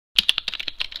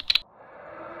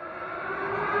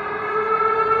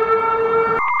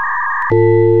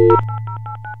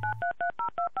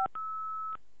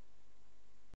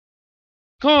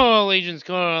Legions,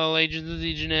 Coral Legions,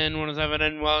 Legion N17,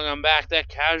 and welcome back to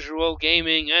Casual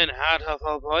Gaming and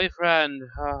Hatoful Boyfriend.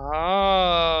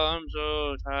 Haha, I'm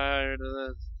so tired of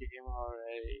this game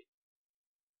already.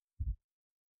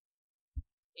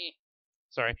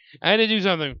 Sorry, I had to do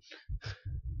something.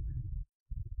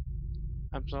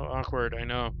 I'm so awkward, I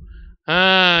know.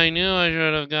 I knew I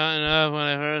should have gotten up when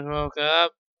I first woke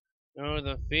up. Know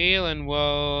the feeling,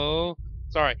 whoa.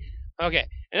 Sorry. Okay,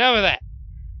 enough of that.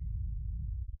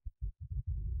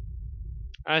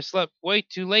 I slept way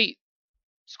too late.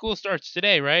 School starts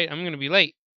today, right? I'm gonna be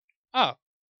late. Oh.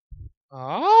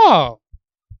 Oh.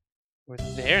 We're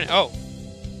there now. Oh.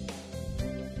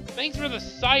 Thanks for the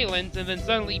silence and then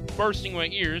suddenly bursting my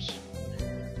ears.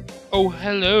 Oh,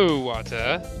 hello,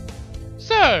 Wata.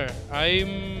 Sir,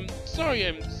 I'm sorry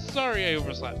I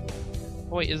overslept.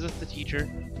 Oh, wait, is this the teacher?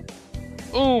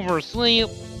 Oversleep?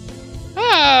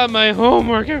 Ah, my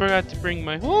homework. I forgot to bring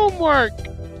my homework.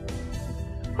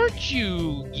 Aren't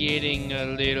you getting a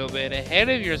little bit ahead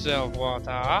of yourself,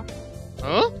 Wata?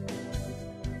 Huh?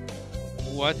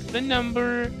 What's the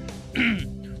number?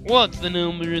 What's the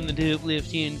number in the top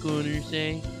left-hand corner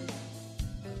say?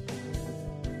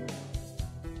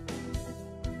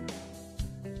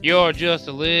 You're just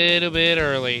a little bit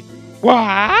early.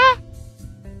 What?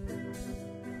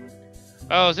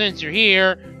 Oh, since you're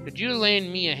here, could you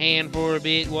lend me a hand for a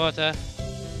bit, Wata?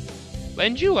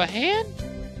 Lend you a hand?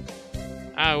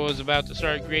 I was about to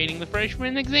start grading the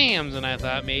freshman exams, and I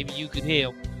thought maybe you could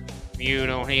help. If you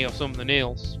don't have something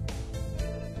else.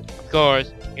 Of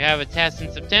course, you have a test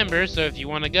in September, so if you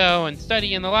want to go and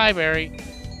study in the library...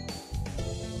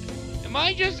 Am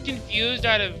I just confused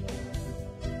out of...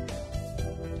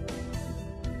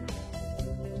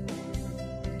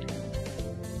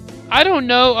 I don't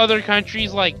know other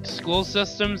countries' like school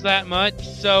systems that much,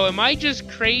 so am I just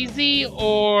crazy,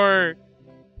 or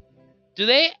do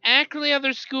they actually have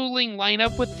their schooling line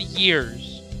up with the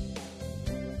years?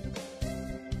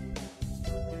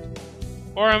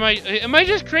 Or am I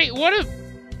just crazy? What if...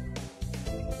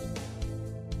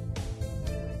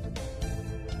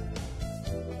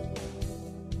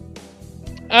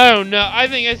 Oh no, I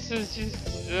think it's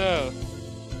just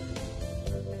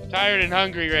tired and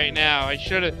hungry right now. I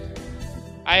should have...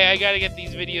 I gotta get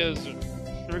these videos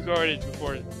recorded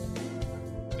before,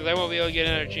 because I won't be able to get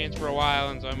another chance for a while,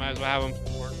 and so I might as well have them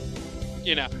for,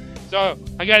 you know. So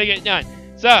I gotta get it done.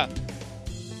 So, I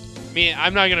mean,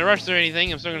 I'm not gonna rush through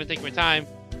anything. I'm still gonna take my time.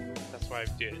 That's why I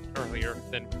did it earlier.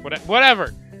 Then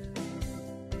whatever.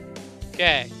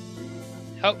 Okay.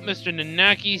 Help Mr.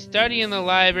 Nanaki study in the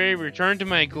library. Return to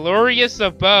my glorious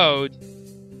abode.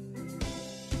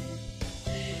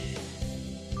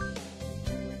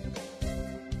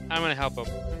 I'm gonna help him.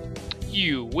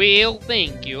 You will?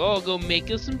 Thank you. I'll go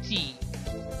make us some tea.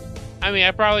 I mean,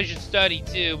 I probably should study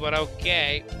too, but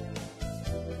okay.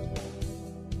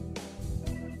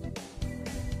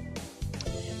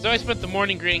 So I spent the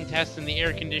morning grading test in the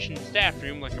air-conditioned staff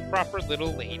room like a proper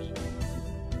little lady.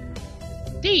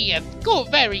 Tea, good,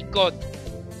 very good.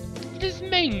 It is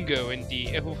mango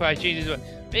indeed. Oh, I changed it.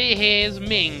 It has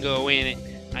mango in it.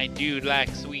 I do like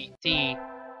sweet tea.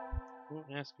 Don't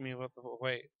ask me about the whole...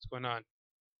 Wait, what's going on?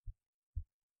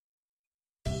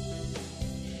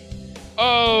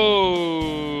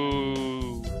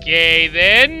 Okay,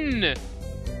 then.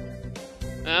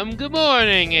 Good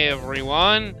morning,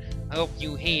 everyone. I hope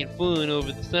you had fun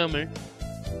over the summer.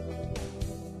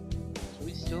 Are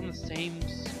we still in the same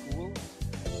school?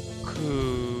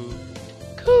 Cool.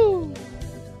 Cool.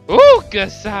 Ooh,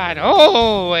 Gasad,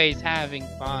 always having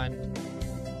fun.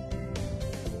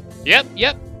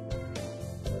 Yep.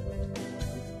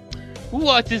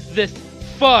 What is this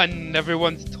fun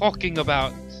everyone's talking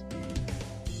about?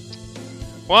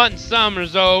 Once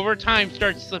summer's over, time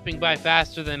starts slipping by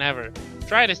faster than ever.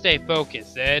 Try to stay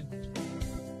focused, Ed.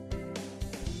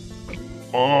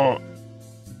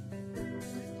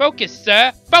 Focus,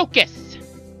 sir! Focus!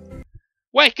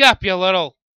 Wake up, you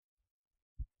little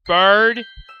bird!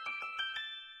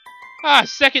 Ah,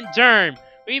 second term!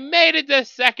 We made it to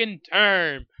second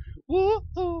term!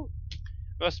 Woohoo!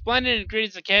 Most splendid and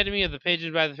greatest academy of the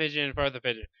Pigeons by the Pigeon and for the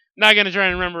Pigeon. Not gonna try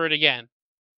and remember it again.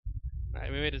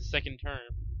 Alright, we made it second term.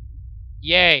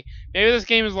 Yay! Maybe this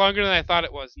game is longer than I thought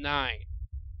it was. 9.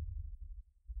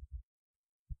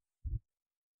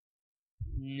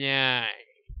 9.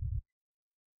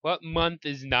 What month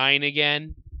is 9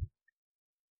 again?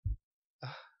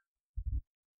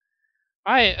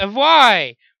 Why?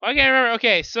 Why can't I remember?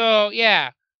 Okay, so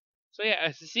yeah.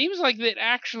 It seems like that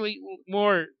actually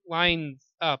more lines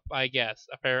up, I guess,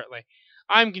 apparently.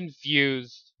 I'm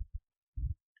confused.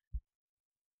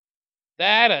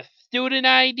 That a student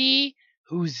ID?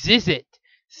 Whose is it?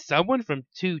 Someone from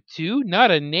 2-2?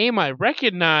 Not a name I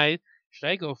recognize. Should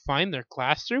I go find their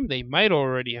classroom? They might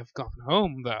already have gone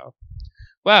home, though.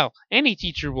 Well, any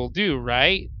teacher will do,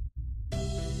 right?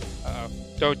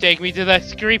 Don't take me to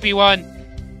the creepy one.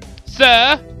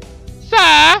 Sir?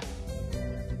 Sir?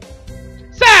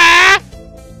 Sir?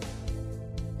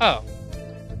 Oh.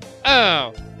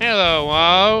 Oh. Hello,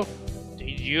 Whoa.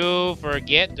 Did you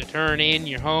forget to turn in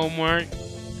your homework?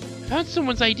 Found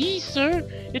someone's ID, sir.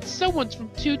 It's someone's from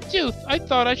 2-2. I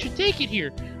thought I should take it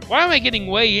here. Why am I getting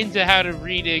way into how to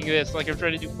reading this like I'm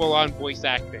trying to do full-on voice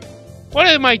acting? What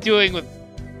am I doing with...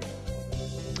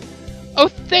 Oh,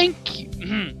 thank you.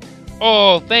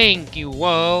 Oh, thank you,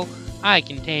 Whoa. I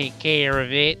can take care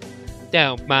of it.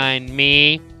 Don't mind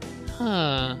me.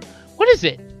 Huh. What is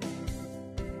it?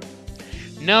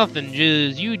 Nothing,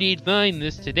 just you did find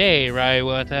this today, right,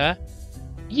 Wata?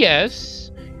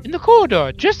 Yes. In the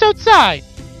corridor, just outside.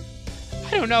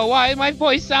 I don't know why my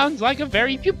voice sounds like a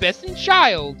very pubescent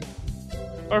child.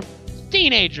 Or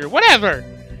teenager, whatever.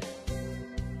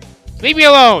 Leave me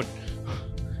alone.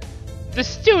 This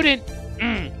student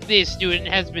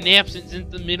has been absent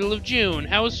since the middle of June.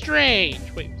 How strange.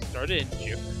 Wait, we started in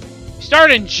June. We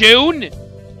started in June?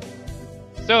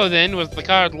 So then, was the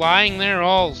card lying there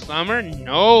all summer?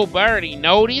 Nobody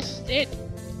noticed it?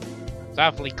 It's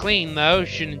awfully clean, though.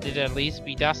 Shouldn't it at least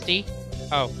be dusty?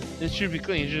 Oh, this should be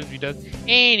clean. It shouldn't be dusty.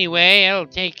 Anyway, I'll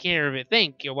take care of it.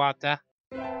 Thank you, Wata.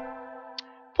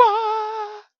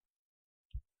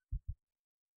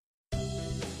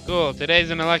 Cool,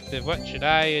 today's an elective. What should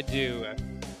I do?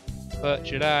 What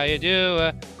should I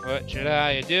do? What should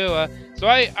I do? So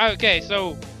I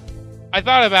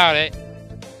thought about it,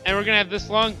 and we're gonna have this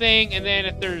long thing, and then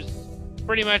if there's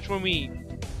pretty much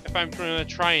if I'm gonna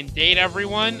try and date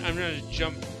everyone, I'm gonna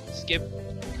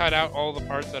cut out all the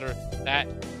parts that are that,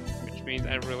 which means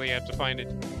I really have to find it.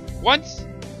 Once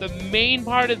the main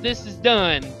part of this is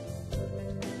done,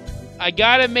 I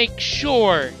gotta make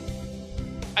sure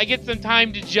I get some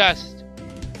time to just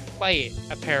play it,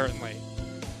 apparently.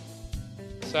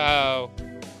 So,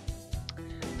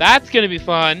 that's gonna be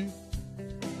fun,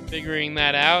 figuring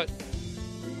that out.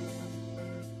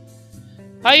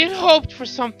 I had hoped for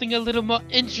something a little more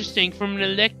interesting from an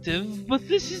elective, but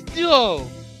this is dull.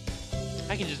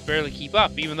 I can just barely keep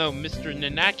up, even though Mr.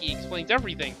 Nanaki explains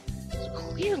everything so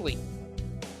clearly.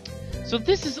 So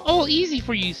this is all easy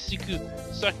for you,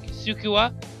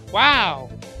 Sukua. Wow.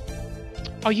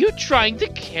 Are you trying to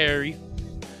curry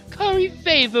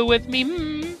favor with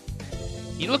me?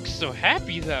 He looks so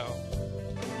happy, though.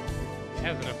 He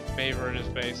has enough favor in his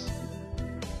face.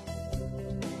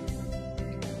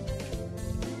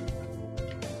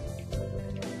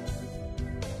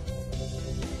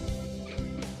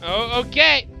 Oh,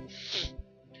 okay.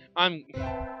 That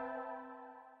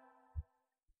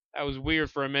was weird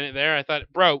for a minute there. I thought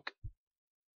it broke.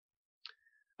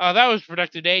 Oh, that was a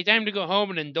productive day. Time to go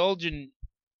home and indulge in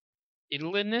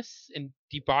idleness and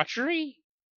debauchery?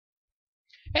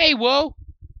 Hey, whoa!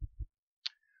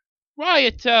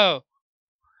 Ryato!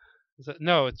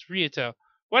 No, it's Ryato.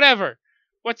 Whatever.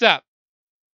 What's up?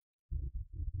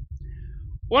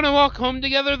 Wanna walk home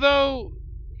together, though?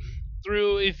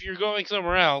 Through if you're going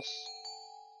somewhere else.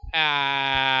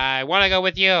 I wanna go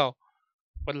with you.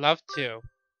 Would love to.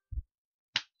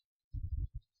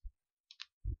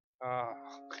 Oh.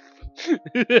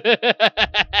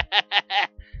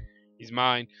 He's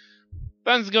mine.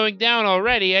 Sun's going down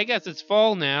already. I guess it's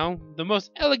fall now. The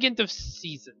most elegant of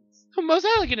seasons. The most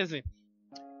elegant, isn't it?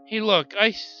 Hey, look,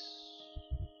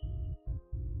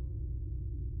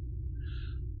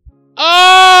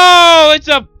 Oh, it's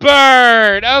a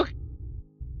bird. Okay.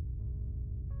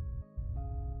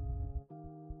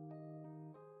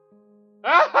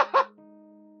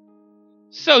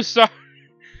 So sorry.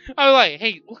 I was like,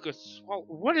 hey, look,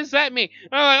 what does that mean?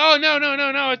 And I'm like,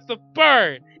 oh, no, it's the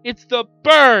bird. It's the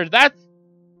bird. That's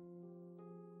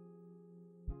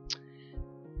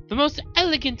the most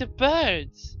elegant of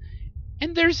birds.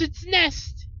 And there's its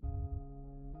nest.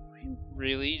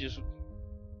 Really? Just...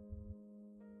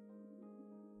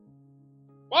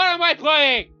 What am I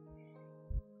playing?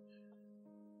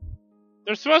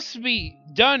 They're supposed to be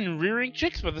done rearing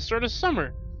chicks by the start of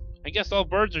summer. I guess all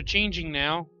birds are changing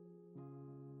now.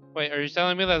 Wait, are you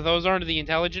telling me that those aren't the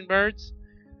intelligent birds?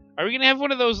 Are we gonna have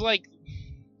one of those, like,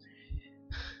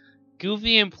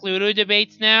 Goofy and Pluto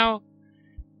debates now?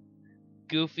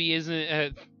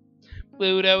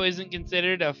 Pluto isn't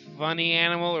considered a funny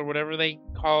animal, or whatever they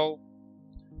call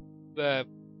the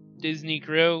Disney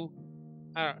crew.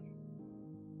 I don't know.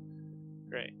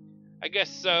 Great. I guess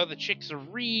so, the chicks are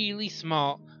really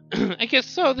small. I guess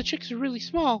so, the chicks are really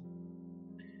small.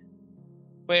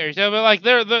 Wait, so but like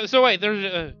so wait,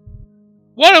 there's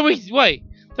what are we? Wait,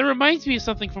 that reminds me of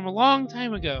something from a long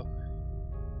time ago.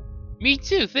 Me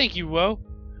too, thank you, Woe.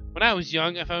 When I was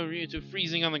young, I found Ryuto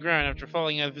freezing on the ground after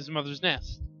falling out of his mother's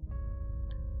nest.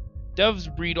 Doves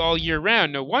breed all year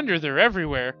round, no wonder they're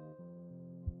everywhere.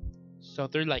 So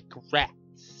they're like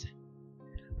rats.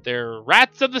 They're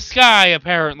rats of the sky,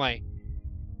 apparently.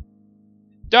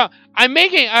 I'm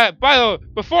making, by the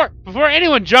way, before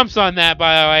anyone jumps on that,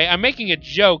 by the way, I'm making a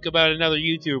joke about another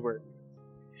YouTuber.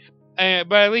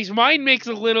 But at least mine makes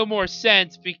a little more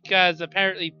sense because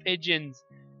apparently pigeons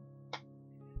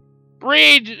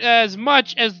breed as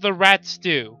much as the rats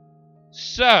do.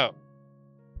 So,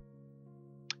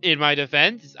 in my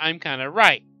defense, I'm kind of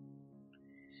right.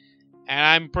 And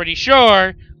I'm pretty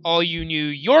sure all you New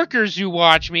Yorkers who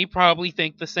watch me probably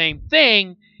think the same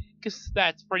thing, because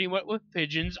that's pretty much what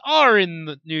pigeons are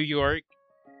in New York.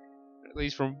 At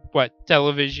least from what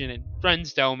television and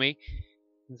friends tell me,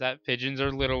 is that pigeons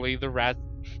are literally the rats.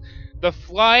 The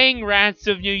flying rats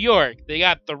of New York. They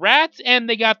got the rats and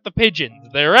they got the pigeons.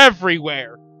 They're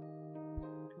everywhere.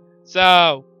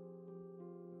 So,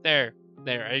 there,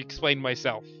 I explained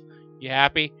myself. You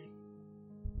happy?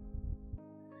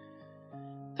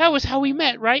 That was how we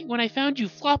met, right? When I found you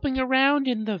flopping around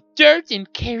in the dirt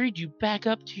and carried you back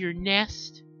up to your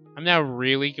nest? I'm now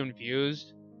really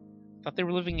confused. I thought they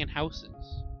were living in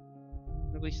houses.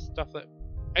 At least stuff that...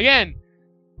 Again!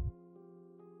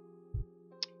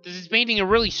 This is painting a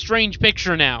really strange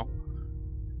picture now.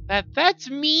 That's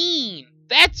mean.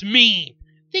 That's mean.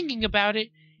 Thinking about it,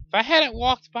 if I hadn't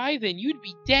walked by, then you'd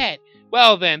be dead.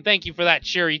 Well then, thank you for that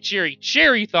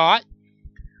cherry thought.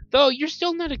 Though you're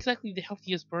still not exactly the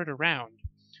healthiest bird around.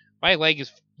 My leg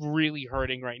is really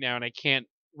hurting right now, and I can't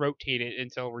rotate it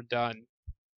until we're done,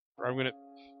 or I'm gonna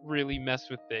really mess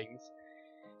with things.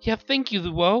 Yeah, thank you,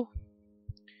 Luo.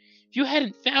 If you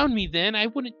hadn't found me then, I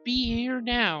wouldn't be here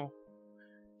now.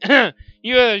 You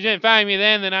didn't find me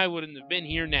then I wouldn't have been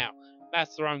here now.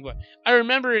 That's the wrong one. I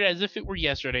remember it as if it were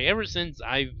yesterday. Ever since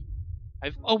I've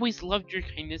always loved your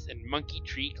kindness and monkey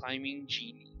tree climbing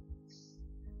genius.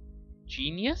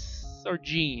 Genius or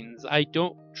genes? I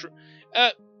don't.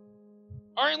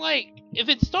 Aren't like if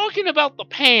it's talking about the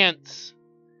pants,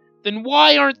 then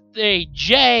why aren't they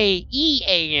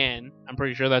Jean? I'm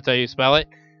pretty sure that's how you spell it.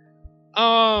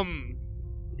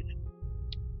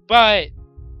 But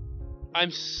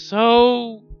I'm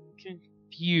so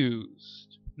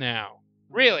confused now.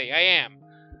 Really, I am.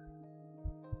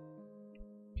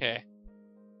 Okay.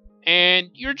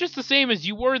 And you're just the same as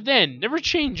you were then. Never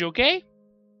change, okay?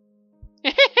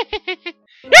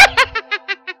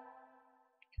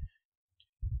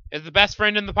 Is the best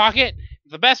friend in the pocket?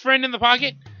 The best friend in the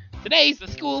pocket? Today's the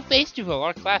school festival.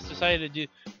 Our class decided to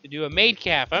do a maid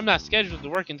calf. I'm not scheduled to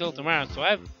work until tomorrow, so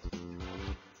I've...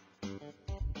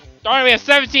 Darn, we have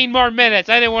 17 more minutes.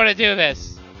 I didn't want to do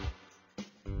this.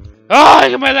 Oh,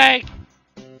 look at my leg!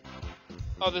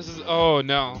 Oh, this is... Oh,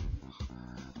 no.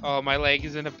 Oh, my leg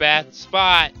is in a bad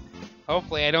spot.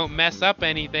 Hopefully I don't mess up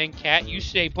anything. Cat, you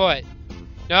stay put.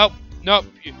 Nope. Nope.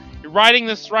 You're riding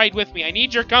this ride with me. I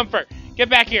need your comfort. Get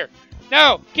back here.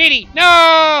 No! Kitty!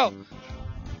 No!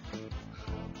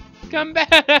 Come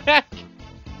back! I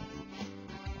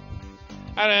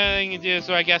don't have anything to do,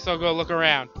 so I guess I'll go look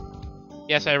around.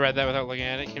 Yes, I read that without looking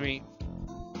at it. Can we...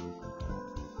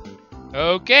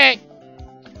 Okay.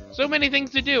 So many things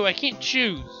to do. I can't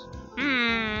choose.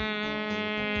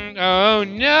 Oh,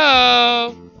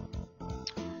 no.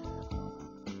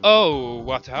 Oh,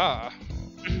 wata.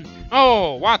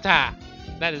 Oh, wata.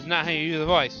 That is not how you do the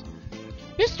voice.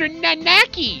 Mr.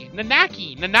 Nanako.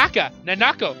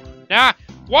 Nah,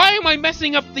 why am I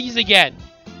messing up these again?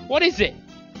 What is it?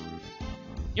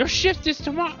 Your shift is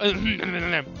tomorrow.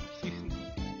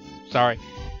 Sorry.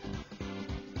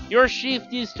 Your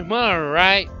shift is tomorrow,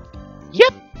 right?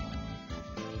 Yep.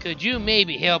 Could you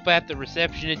maybe help at the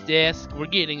receptionist desk? We're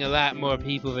getting a lot more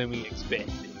people than we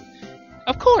expected.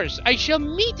 Of course, I shall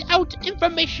mete out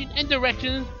information and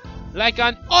directions like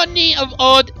an Oni of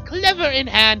old, clever in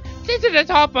hand, sits at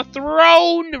atop a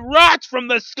throne rot from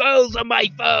the skulls of my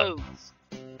foes.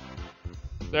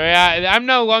 Sorry, I'm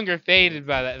no longer faded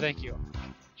by that. Thank you.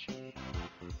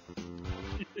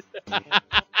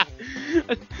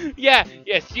 Yeah,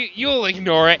 yes, you'll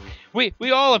ignore it.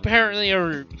 We all apparently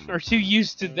are too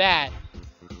used to that.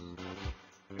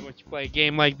 Once you play a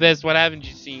game like this, what haven't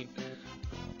you seen?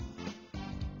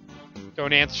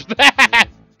 Don't answer that.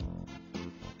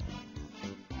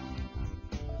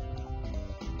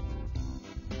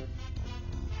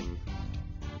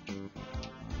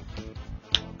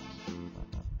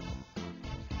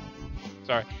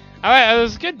 Sorry.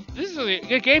 This is good. This is a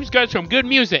good game. It's got some good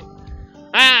music.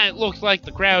 It looks like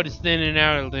the crowd is thinning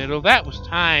out a little. That was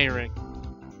tiring.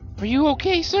 Are you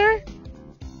okay, sir?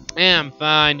 I'm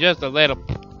fine, just a little.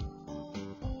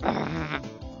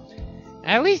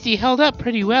 At least he held up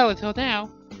pretty well until now.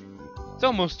 It's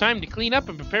almost time to clean up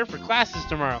and prepare for classes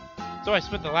tomorrow. So I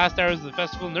spent the last hours of the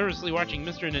festival nervously watching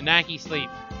Mr. Nanaki sleep,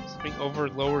 slipping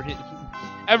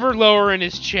ever lower in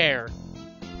his chair.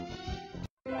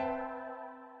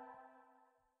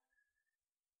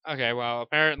 Okay, well,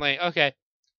 apparently, okay.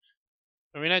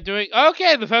 Are we not doing...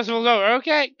 Okay, the festival's over.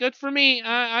 Okay, good for me.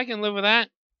 I can live with that.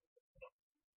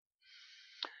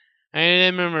 I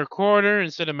did my recorder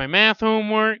instead of my math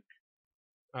homework.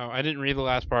 Oh, I didn't read the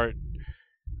last part.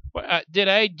 What did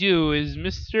I do? Is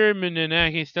Mr.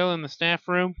 Minanaki still in the staff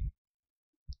room?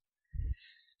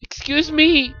 Excuse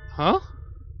me? Huh?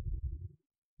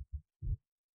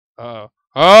 Uh-oh.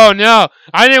 Oh, no!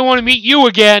 I didn't want to meet you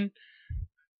again!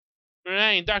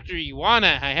 Renai and Dr.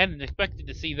 Iwana, I hadn't expected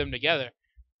to see them together.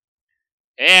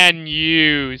 And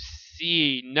you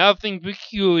see nothing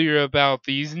peculiar about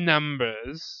these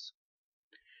numbers.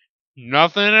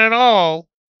 Nothing at all.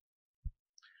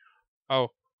 Oh,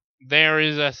 there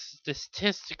is a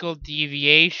statistical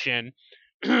deviation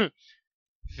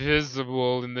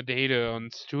visible in the data on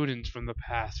students from the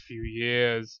past few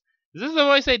years. Is this the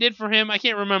voice I did for him? I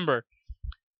can't remember.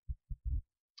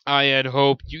 I had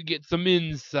hoped you'd get some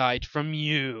insight from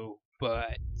you,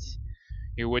 but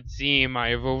it would seem I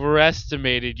have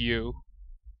overestimated you.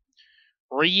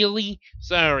 Really?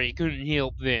 Sorry, couldn't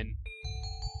help then.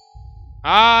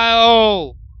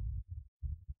 Oh!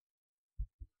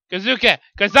 Kazaki!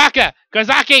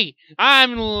 I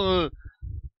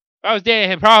was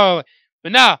dead probably.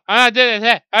 But no, I'm not doing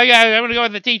that. I'm gonna go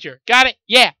with the teacher. Got it?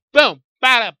 Yeah. Boom.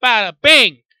 Bada, bada,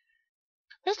 bing.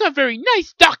 That's not very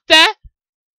nice, Doctor.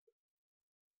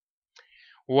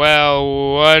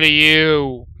 Well, what do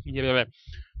you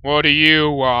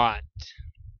want?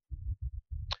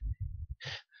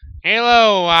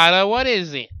 Hello, Ada, what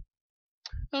is it?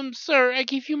 Sir, I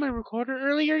gave you my recorder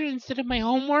earlier instead of my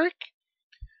homework.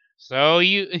 So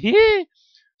you did.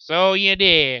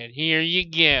 Here you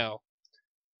go.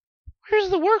 Here's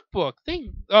the workbook.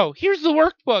 Here's the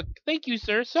workbook. Thank you,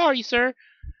 sir. Sorry, sir.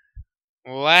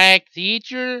 Like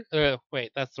teacher.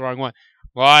 Wait, that's the wrong one.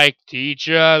 Like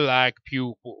teacher, like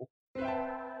pupil.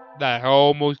 That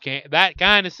almost can't. That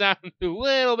kind of sounded a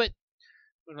little bit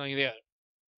like the other.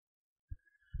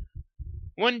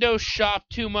 Window shop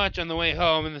too much on the way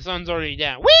home, and the sun's already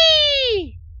down.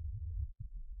 Whee!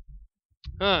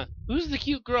 Huh? Who's the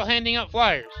cute girl handing out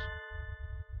flyers?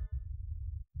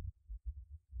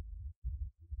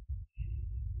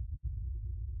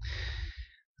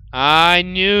 I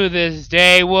knew this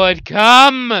day would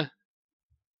come!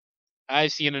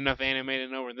 I've seen enough anime to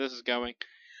know where this is going.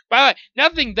 By the way,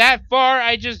 nothing that far,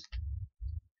 I just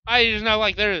know,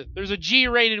 like, there's a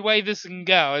G-rated way this can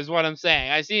go, is what I'm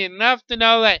saying. I see enough to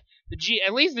know that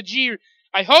at least the G...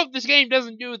 I hope this game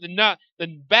doesn't do the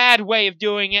bad way of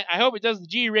doing it. I hope it does the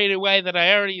G-rated way that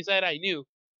I already said I knew.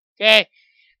 Okay?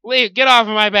 Get off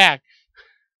of my back.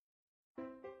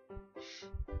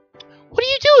 What are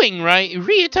you doing, right,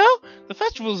 Rito? The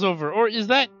festival's over, or is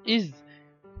that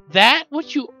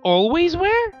what you always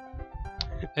wear?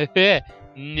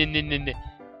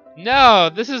 No,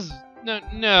 this is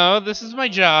my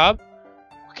job.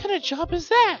 What kind of job is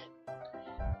that?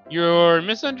 Your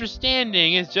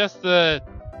misunderstanding is just the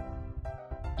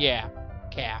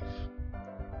calf.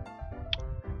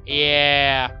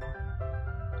 Yeah.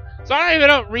 Sorry if I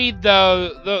don't read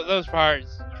those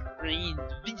parts. Read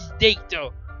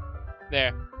dicto.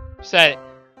 There. Said it.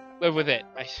 Live with it.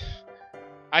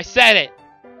 I said it.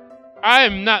 I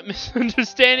am not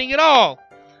misunderstanding at all.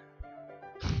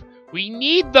 We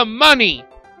need the money.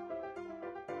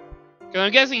 Because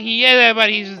I'm guessing he is it, but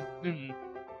he's just...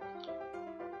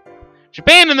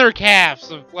 Japan and their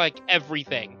calves of, like,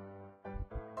 everything.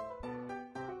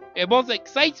 It both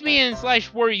excites me and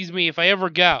 / worries me if I ever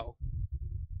go.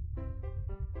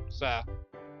 So.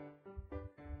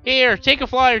 Here, take a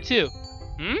flyer too.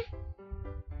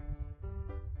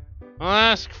 I'll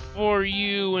ask for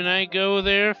you when I go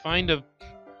there. Find a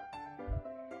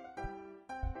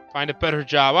better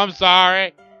job. I'm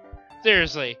sorry.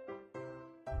 Seriously.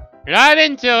 You're not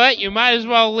into it, you might as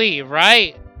well leave,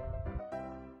 right?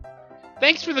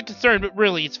 Thanks for the concern, but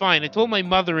really, it's fine. I told my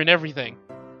mother and everything.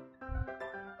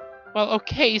 Well,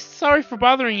 okay, sorry for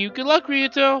bothering you. Good luck,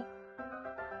 Ryuto.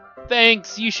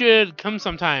 Thanks, you should come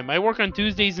sometime. I work on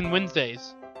Tuesdays and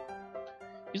Wednesdays.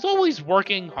 He's always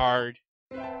working hard.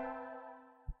 Is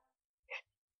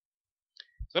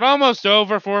it almost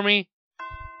over for me?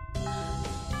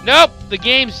 Nope, the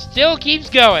game still keeps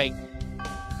going.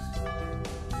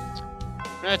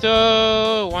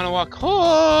 Reto, wanna walk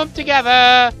home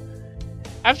together?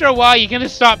 After a while, you're gonna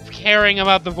stop caring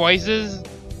about the voices.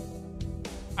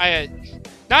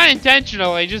 Not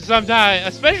intentionally, just sometimes,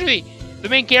 especially the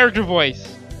main character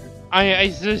voice.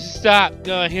 I just stop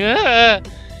going,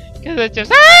 because it's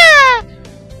just,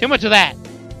 too much of that.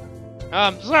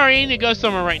 Sorry, I need to go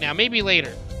somewhere right now, maybe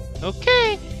later.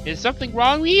 Okay, is something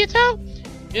wrong, Rito?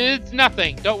 It's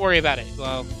nothing, don't worry about it.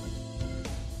 Well,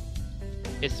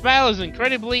 his smile is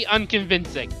incredibly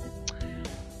unconvincing.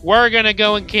 We're gonna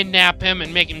go and kidnap him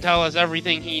and make him tell us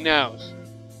everything he knows.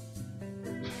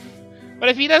 But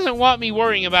if he doesn't want me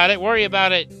worrying about it, worrying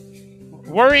about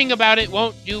it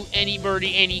won't do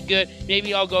anybody any good.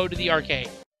 Maybe I'll go to the arcade.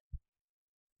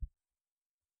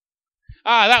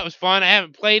 Ah, that was fun. I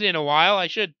haven't played in a while. I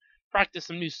should practice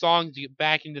some new songs to get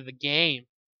back into the game.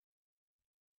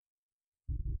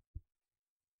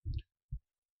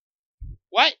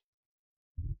 What?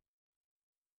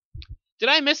 Did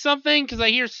I miss something? Because I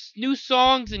hear new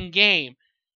songs in game.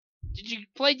 Did you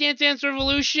play Dance Dance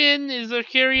Revolution? Is there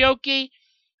karaoke?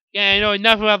 Yeah, I know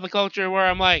enough about the culture where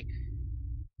I'm like,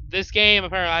 this game,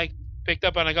 apparently I picked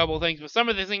up on a couple of things, but some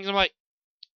of the things I'm like,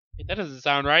 hey, that doesn't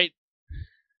sound right.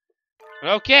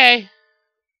 Okay.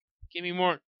 Give me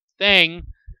more thing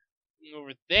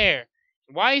over there.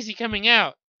 Why is he coming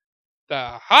out?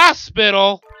 The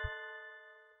hospital?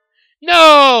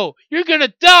 No! You're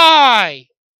gonna die!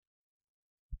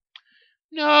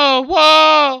 No!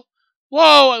 Whoa!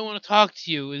 Whoa! I want to talk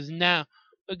to you. Is now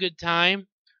a good time?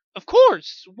 Of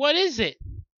course! What is it?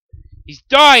 He's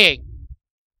dying!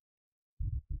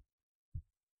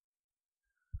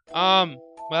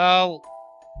 Well...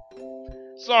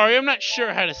 Sorry, I'm not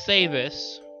sure how to say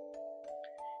this.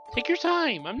 Take your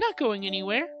time. I'm not going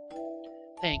anywhere.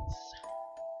 Thanks.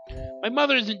 My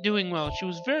mother isn't doing well. She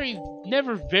was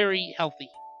never very healthy.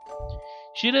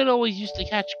 She did always used to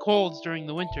catch colds during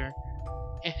the winter.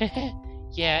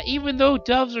 Yeah, even though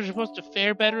doves are supposed to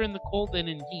fare better in the cold than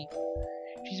in heat.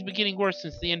 She's been getting worse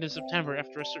since the end of September.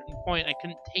 After a certain point, I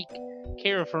couldn't take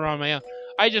care of her on my own.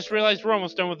 I just realized we're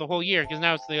almost done with the whole year, because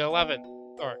now it's the 11th.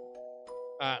 Or,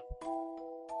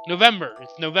 November.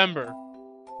 It's November.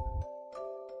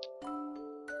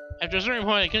 After a certain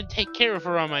point, I couldn't take care of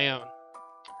her on my own.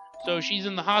 So she's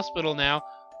in the hospital now.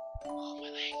 Oh, my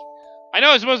leg. I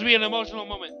know it's supposed to be an emotional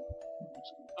moment.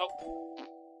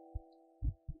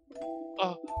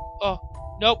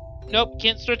 Nope,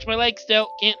 can't stretch my leg still.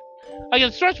 I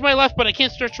can stretch my left, but I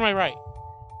can't stretch my right.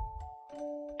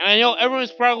 And I know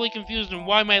everyone's probably confused on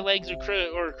why my legs are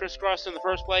crisscrossed in the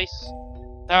first place.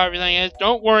 How everything is.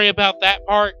 Don't worry about that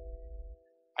part.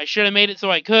 I should have made it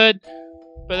so I could,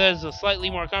 but that is slightly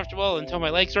more comfortable until my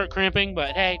legs start cramping.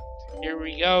 But hey, here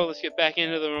we go. Let's get back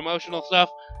into the emotional stuff.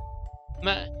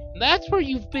 That's where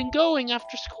you've been going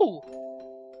after school.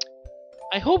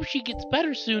 I hope she gets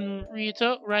better soon,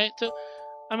 Rito, right? So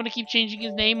I'm gonna keep changing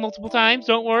his name multiple times,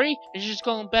 don't worry. I should just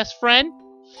call him best friend.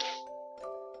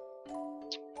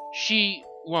 She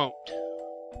won't.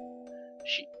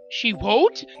 She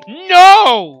won't?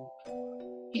 No!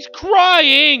 He's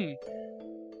crying!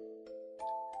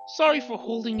 Sorry for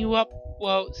holding you up.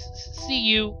 Well, see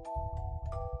you.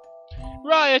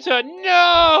 Ryota,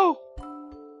 no!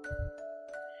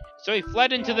 So he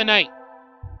fled into the night.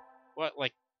 What,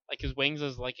 like his wings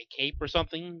is like a cape or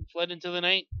something fled into the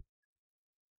night?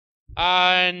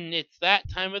 And it's that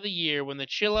time of the year when the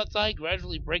chill outside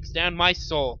gradually breaks down my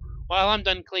soul. Well, I'm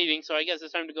done cleaning, so I guess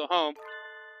it's time to go home.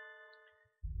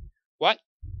 What?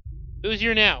 Who's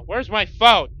here now? Where's my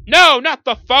phone? No, not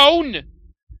the phone!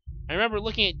 I remember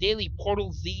looking at Daily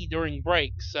Portal Z during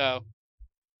break, so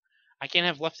I can't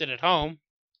have left it at home.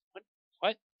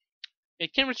 What? A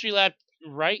chemistry lab,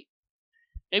 right?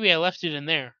 Maybe I left it in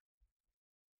there.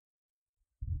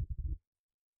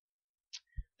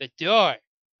 The door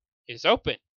is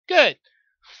open. Good.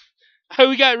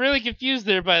 We got really confused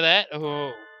there by that.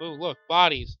 Oh, look,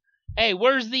 bodies. Hey,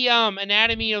 where's the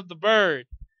anatomy of the bird?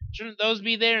 Shouldn't those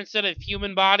be there instead of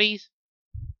human bodies?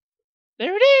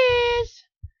 There it is.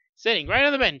 Sitting right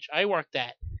on the bench. I worked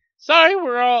that. Sorry,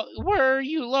 were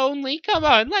you lonely? Come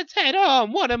on, let's head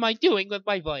home. What am I doing with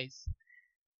my voice?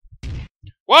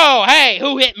 Whoa, hey,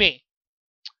 who hit me?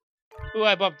 Who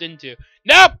I bumped into?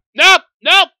 Nope.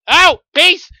 Out.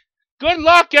 Peace. Good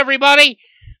luck, everybody.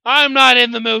 I'm not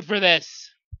in the mood for this.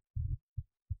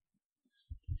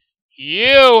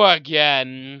 You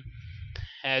again.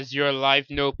 Has your life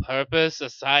no purpose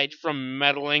aside from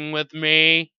meddling with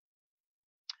me?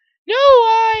 No,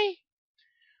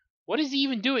 What is he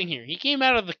even doing here? He came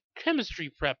out of the chemistry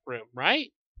prep room,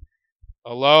 right?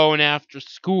 Alone after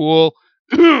school.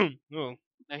 Oh,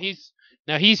 now he's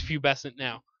pubescent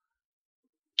now.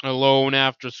 Alone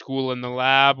after school in the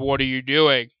lab. What are you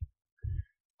doing?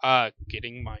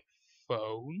 Getting my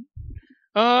phone.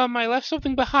 I left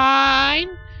something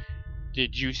behind.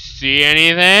 Did you see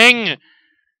anything?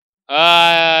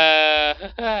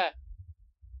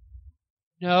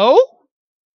 No?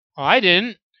 I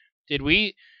didn't.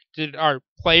 Did our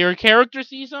player character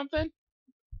see something?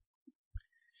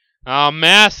 I'm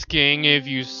asking if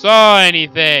you saw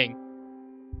anything.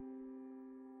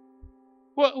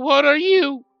 What are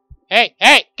you? Hey,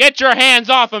 get your hands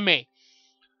off of me.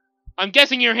 I'm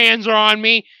guessing your hands are on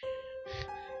me.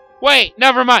 Wait,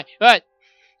 never mind.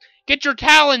 Get your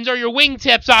talons or your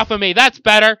wingtips off of me. That's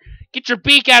better. Get your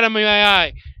beak out of my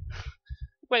eye.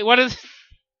 Wait, what is...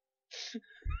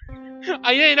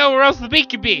 I didn't know where else the beak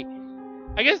could be.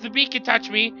 I guess the beak could touch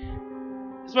me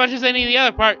as much as any of the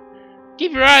other part.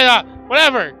 Keep your eyes off.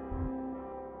 Whatever.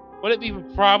 Would it be a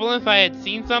problem if I had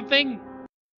seen something?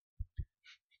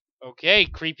 Okay,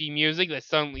 creepy music that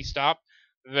suddenly stopped.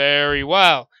 Very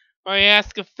well. I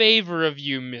ask a favor of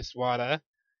you, Miss Wada.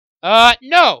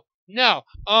 No.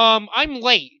 I'm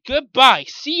late. Goodbye.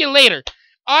 See you later.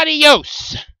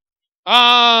 Adios.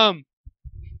 Darn,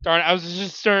 I was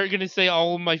just gonna say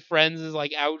all of my friends as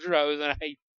like outros, and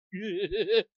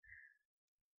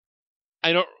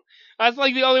I don't. That's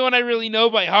like the only one I really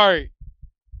know by heart.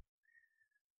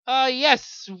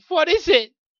 Yes. What is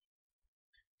it?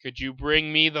 Could you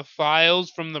bring me the files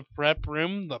from the prep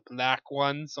room, the black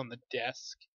ones on the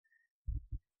desk?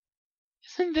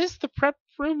 Isn't this the prep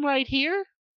room right here?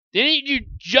 Didn't you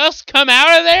just come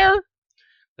out of there?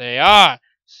 They are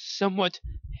somewhat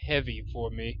heavy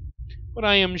for me, but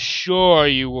I am sure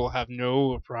you will have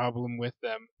no problem with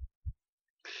them.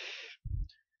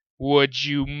 Would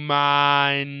you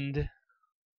mind?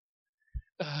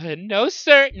 No,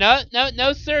 sir. No,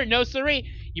 sir. No, sirree.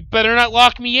 You better not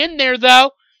lock me in there,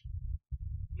 though.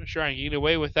 I'm sure I can get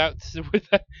away with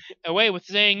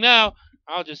saying no.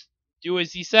 I'll just do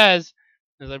as he says.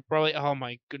 As I probably, oh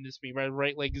my goodness me, my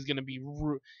right leg is gonna be,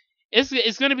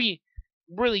 it's gonna be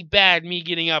really bad. Me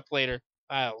getting up later.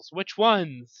 Files. Which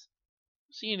ones?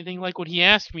 See anything like what he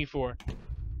asked me for?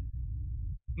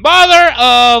 Mother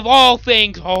of all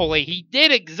things holy, he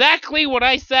did exactly what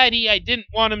I said I didn't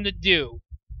want him to do.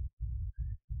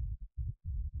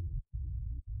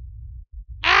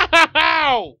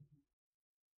 Ow!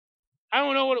 I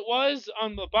don't know what it was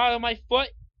on the bottom of my foot,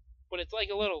 but it's like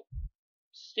a little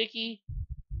sticky.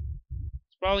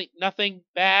 It's probably nothing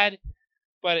bad,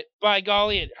 but by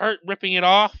golly, it hurt ripping it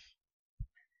off.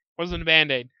 Wasn't a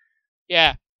band-aid.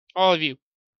 Yeah, all of you.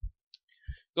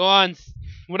 Go on,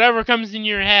 whatever comes in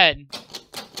your head.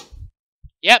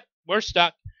 Yep, we're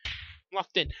stuck.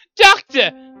 Locked in.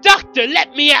 Doctor,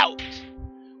 let me out!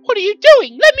 What are you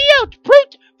doing? Let me out,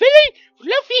 brute, villain,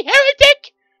 fluffy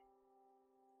heretic!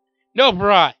 No,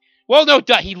 bro. Well, no,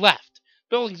 he left.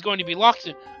 Building's going to be locked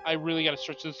in. I really gotta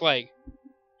stretch this leg.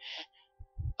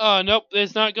 Oh, nope,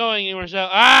 it's not going anywhere, so...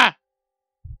 I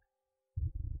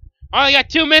only got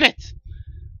 2 minutes!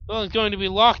 Building's going to be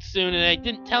locked soon, and I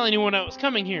didn't tell anyone I was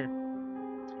coming here.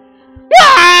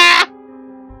 Ah!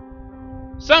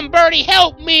 Somebody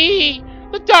help me!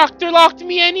 The doctor locked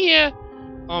me in here!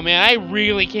 Oh, man, I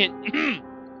really can't...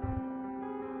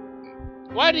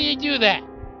 Why did he do that?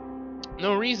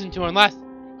 No reason to unless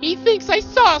he thinks I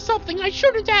saw something I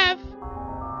shouldn't have.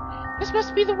 This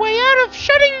must be the way out of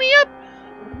shutting me up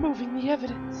and removing the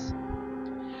evidence.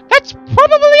 That's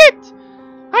probably it.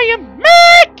 I am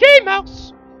Mickey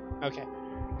Mouse. Okay.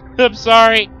 I'm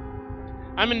sorry.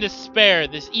 I'm in despair.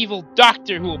 This evil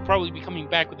doctor who will probably be coming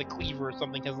back with a cleaver or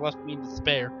something has left me in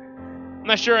despair. I'm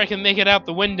not sure I can make it out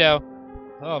the window.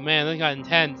 Oh man, that got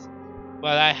intense.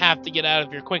 But I have to get out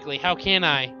of here quickly. How can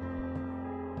I?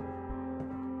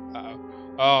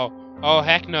 Oh,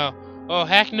 heck no. Oh,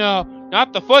 heck no.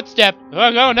 Not the footstep.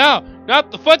 Oh, no,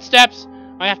 not the footsteps.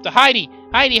 I have to hidey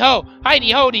ho,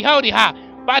 hidey ha.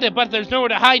 But there's nowhere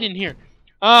to hide in here.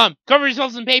 Cover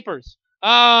yourselves in papers.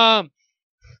 No,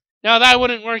 that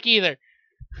wouldn't work either.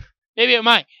 Maybe it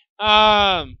might.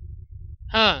 Yeah,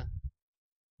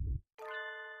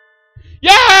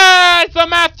 it's a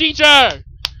math teacher!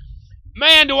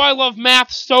 Man, do I love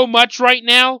math so much right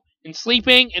now. And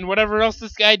sleeping and whatever else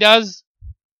this guy does.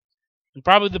 And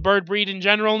probably the bird breed in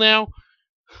general now.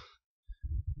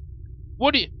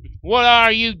 What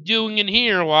are you doing in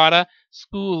here, Wada?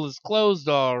 School is closed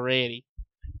already.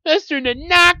 Mr.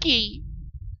 Nanaki!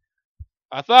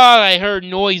 I thought I heard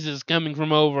noises coming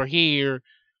from over here.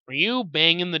 Were you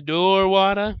banging the door,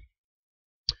 Wada?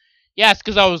 Yes,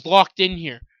 because I was locked in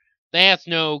here. That's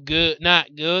no good.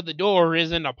 Not good. The door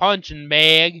isn't a punching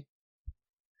bag.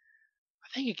 I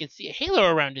think I can see a halo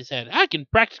around his head. I can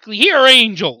practically hear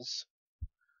angels.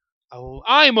 Oh,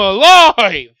 I'm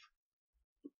alive!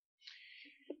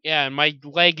 Yeah, and my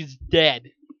leg is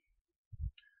dead.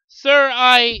 Sir,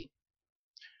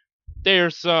 there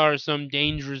are some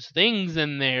dangerous things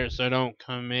in there, so don't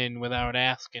come in without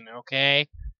asking, okay?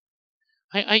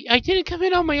 I didn't come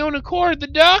in on my own accord, the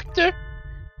doctor!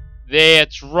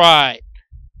 That's right.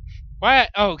 Why?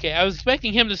 Oh, okay, I was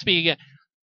expecting him to speak again.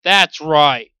 That's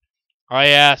right. I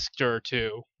asked her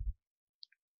to.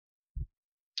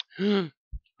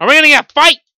 Are we gonna get a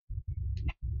fight?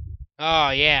 Oh,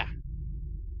 yeah.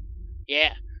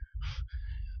 Yeah.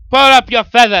 Put up your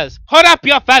feathers! Put up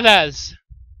your feathers!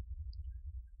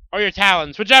 Or your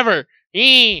talons, whichever.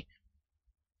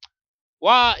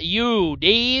 What, you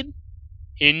did?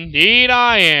 Indeed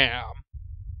I am.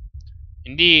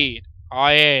 Indeed,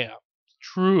 I am.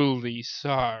 Truly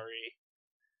sorry.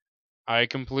 I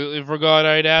completely forgot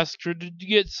I'd asked her to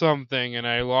get something, and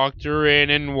I locked her in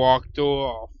and walked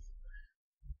off.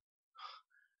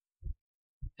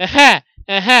 Aha!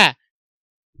 Aha!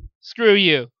 Screw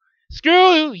you.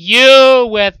 Screw you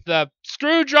with the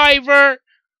screwdriver.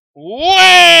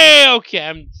 Way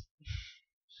okay.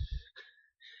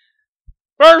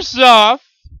 First off,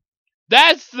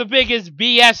 that's the biggest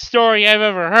BS story I've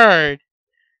ever heard.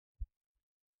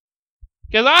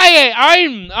 Cause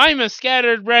I'm a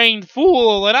scattered-brained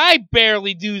fool, and I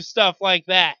barely do stuff like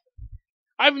that.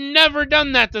 I've never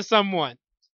done that to someone.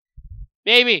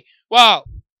 Maybe, well,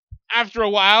 after a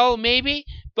while, maybe,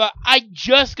 but I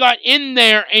just got in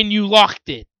there and you locked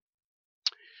it.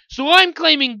 So I'm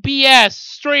claiming BS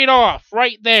straight off,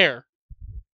 right there.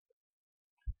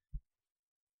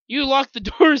 You locked the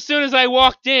door as soon as I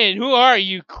walked in. Who are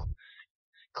you?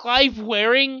 Clive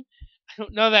Waring? I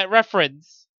don't know that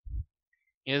reference.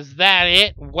 Is that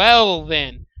it? Well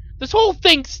then. This whole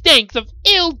thing stinks of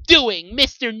ill-doing,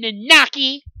 Mr.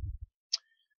 Nanaki.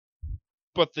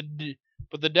 But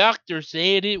the doctor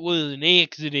said it was an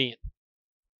accident.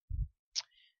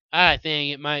 I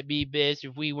think it might be best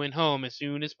if we went home as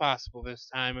soon as possible this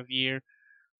time of year.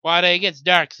 Why, it gets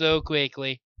dark so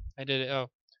quickly. I did it. Oh.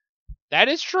 That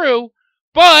is true,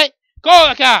 but call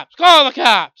the cops! Call the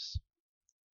cops!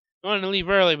 I wanted to leave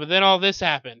early, but then all this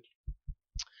happened.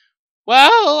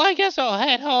 Well, I guess I'll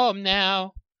head home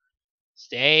now.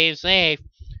 Stay safe.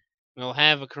 We'll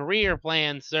have a career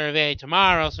plan survey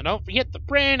tomorrow, so don't forget the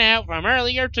printout from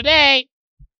earlier today.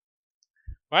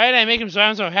 Why did I make him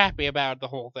sound so happy about the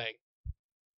whole thing?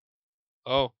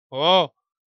 Oh.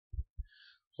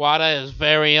 Wada is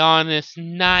very honest,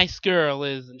 nice girl,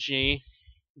 isn't she?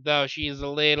 Though she's a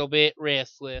little bit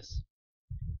restless.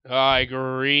 I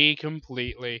agree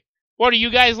completely. What are you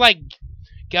guys, like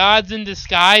gods in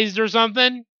disguise or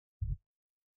something?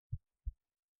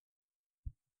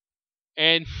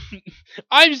 And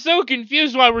I'm so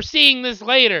confused why we're seeing this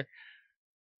later.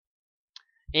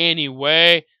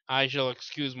 Anyway, I shall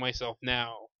excuse myself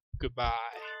now. Goodbye.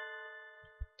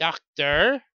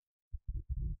 Doctor?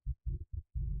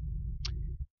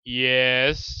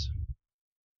 Yes?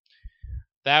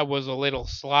 That was a little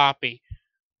sloppy.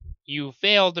 You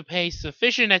failed to pay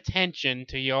sufficient attention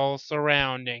to your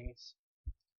surroundings.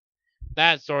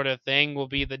 That sort of thing will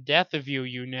be the death of you,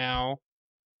 you know.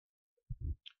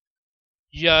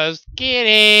 Just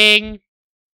kidding!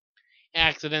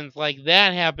 Accidents like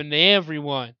that happen to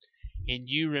everyone. And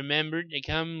you remembered to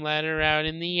come let her out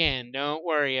in the end. Don't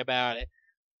worry about it.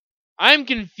 I'm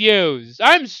confused.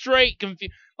 I'm straight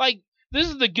confused. Like, this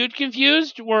is the good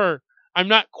confused, where I'm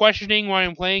not questioning why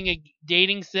I'm playing a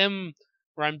dating sim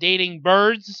where I'm dating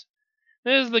birds.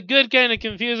 This is the good kind of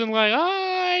confusing, like,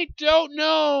 I don't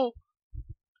know.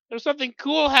 There's something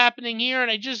cool happening here,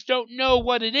 and I just don't know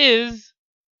what it is.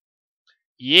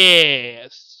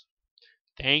 Yes.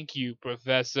 Thank you,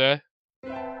 Professor.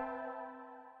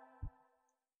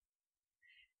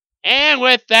 And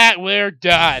with that, we're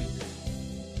done.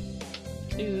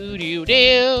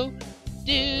 Do-do-do.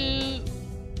 Do-do-do-do.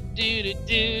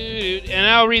 And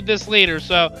I'll read this later,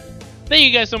 so thank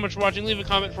you guys so much for watching. Leave a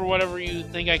comment for whatever you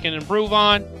think I can improve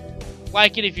on.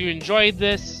 Like it if you enjoyed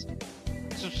this.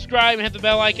 Subscribe and hit the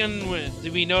bell icon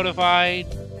to be notified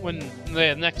when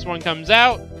the next one comes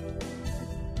out.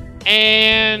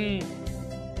 And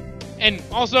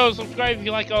also subscribe if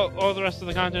you like all the rest of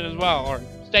the content as well. Or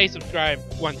stay subscribed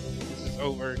once this is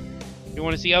over. If you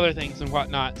want to see other things and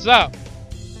whatnot. So,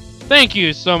 thank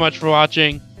you so much for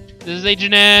watching. This is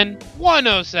Agent N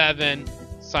 107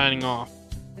 signing off.